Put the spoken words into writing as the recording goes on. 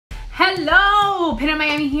Hello, PinUp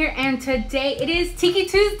Miami here, and today it is Tiki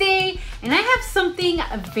Tuesday, and I have something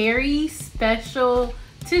very special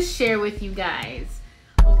to share with you guys.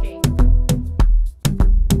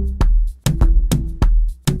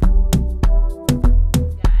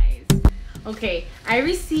 Okay, I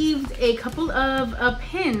received a couple of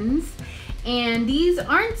pins, and these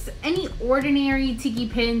aren't any ordinary Tiki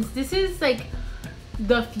pins. This is like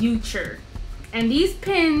the future, and these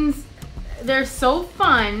pins, they're so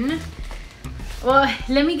fun. Well,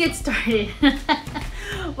 let me get started.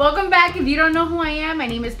 Welcome back. If you don't know who I am, my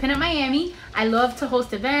name is PinUp Miami. I love to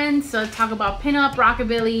host events, talk about pinup,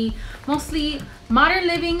 rockabilly, mostly modern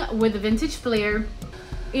living with a vintage flair.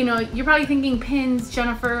 You know, you're probably thinking, pins,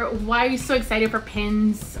 Jennifer, why are you so excited for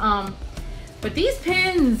pins? But these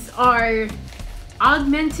pins are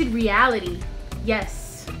augmented reality.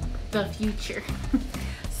 Yes, the future.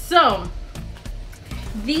 So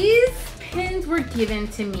these pins were given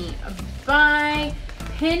to me by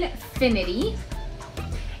Pinfinity.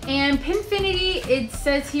 And Pinfinity, it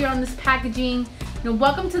says here on this packaging,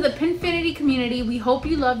 welcome to the Pinfinity community. We hope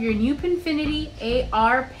you love your new Pinfinity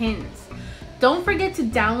AR pins. Don't forget to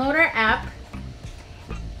download our app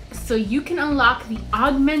so you can unlock the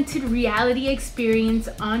augmented reality experience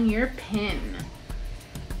on your pin.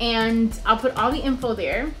 And I'll put all the info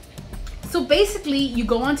there. So basically, you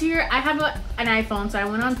go onto your, I have an iPhone, so I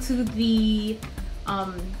went onto the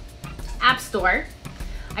App Store.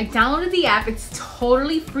 I downloaded the app. It's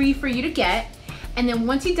totally free for you to get. And then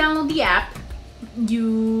once you download the app,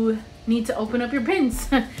 you need to open up your pins.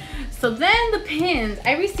 So then the pins,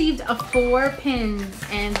 I received 4 pins,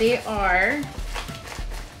 and they are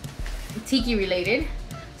Tiki related.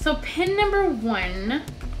 So pin number 1,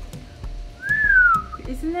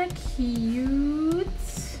 isn't that cute?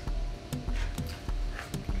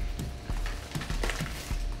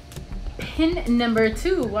 Pin number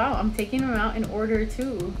 2, wow, I'm taking them out in order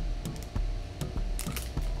too.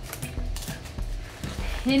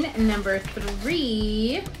 Pin number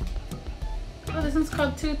 3, oh, this one's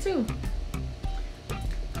called 2 too.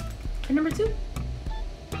 Pin number 2,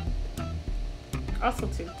 also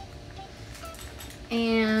 2.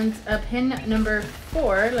 And a pin number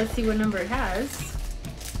 4, let's see what number it has.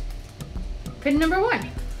 Pin number 1.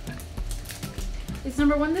 Is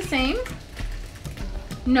number 1 the same?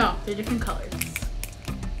 No, they're different colors.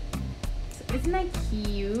 So isn't that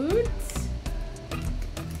cute?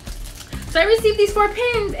 So I received these 4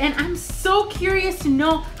 pins, and I'm so curious to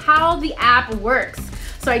know how the app works.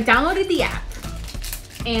 So I downloaded the app,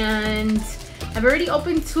 and I've already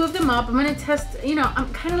opened 2 of them up. I'm gonna test,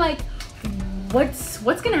 I'm kind of like, what's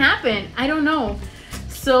gonna happen? I don't know.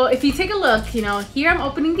 So if you take a look, here I'm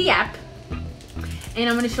opening the app, and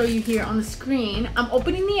I'm gonna show you here on the screen. I'm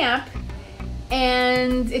opening the app,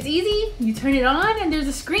 and it's easy. You turn it on, and there's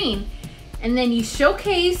a screen, and then you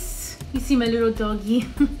showcase. You see my little doggy.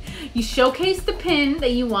 You showcase the pin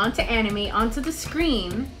that you want to animate onto the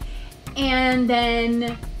screen, and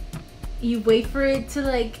then you wait for it to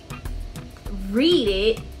like read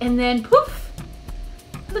it, and then poof,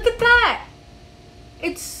 look at that.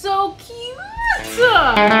 It's so cute.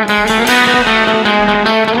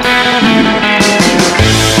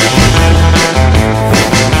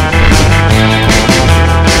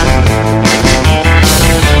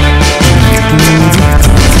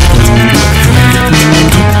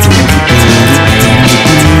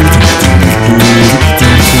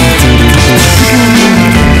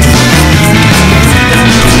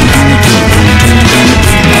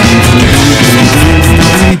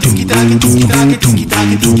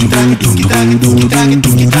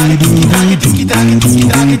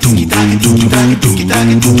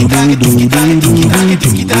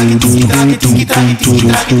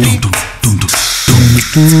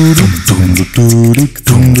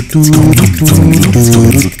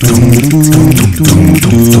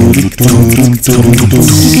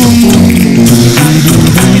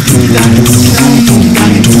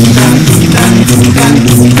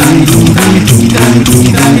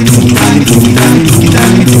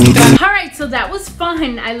 Alright, so that was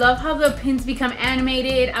fun. I love how the pins become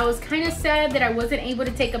animated. I was kind of sad that I wasn't able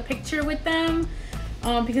to take a picture with them,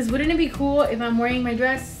 because wouldn't it be cool if I'm wearing my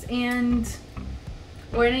dress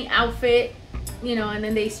or any outfit, and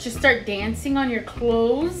then they just start dancing on your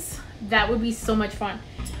clothes? That would be so much fun.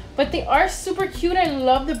 But they are super cute. I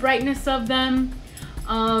love the brightness of them.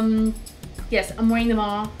 Yes, I'm wearing them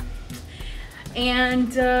all.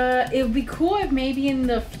 And it would be cool if maybe in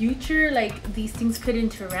the future, like, these things could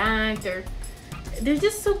interact, or they're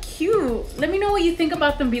just so cute. Let me know what you think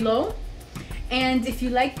about them below. And if you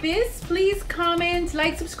like this, please comment,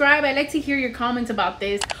 like, subscribe. I like to hear your comments about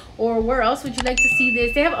this. or where else would you like to see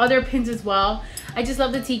this? They have other pins as well. I just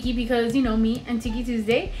love the Tiki because, you know, me and Tiki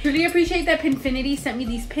Tuesday. Really appreciate that Pinfinity sent me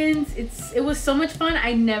these pins. It was so much fun.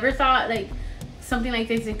 I never thought like something like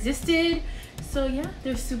this existed. So yeah,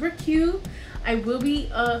 they're super cute. I will be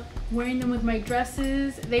wearing them with my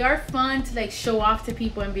dresses. They are fun to like show off to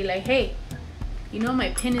people and be like, hey, you know, my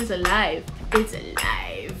pin is alive. It's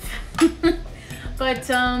alive. But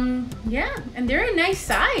yeah, and they're a nice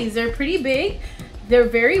size. They're pretty big. They're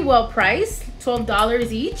very well priced,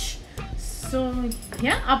 $12 each. So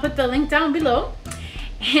yeah, I'll put the link down below.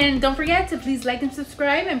 And don't forget to please like and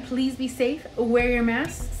subscribe, and please be safe, wear your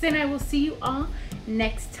masks, and I will see you all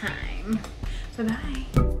next time. Bye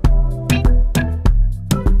bye.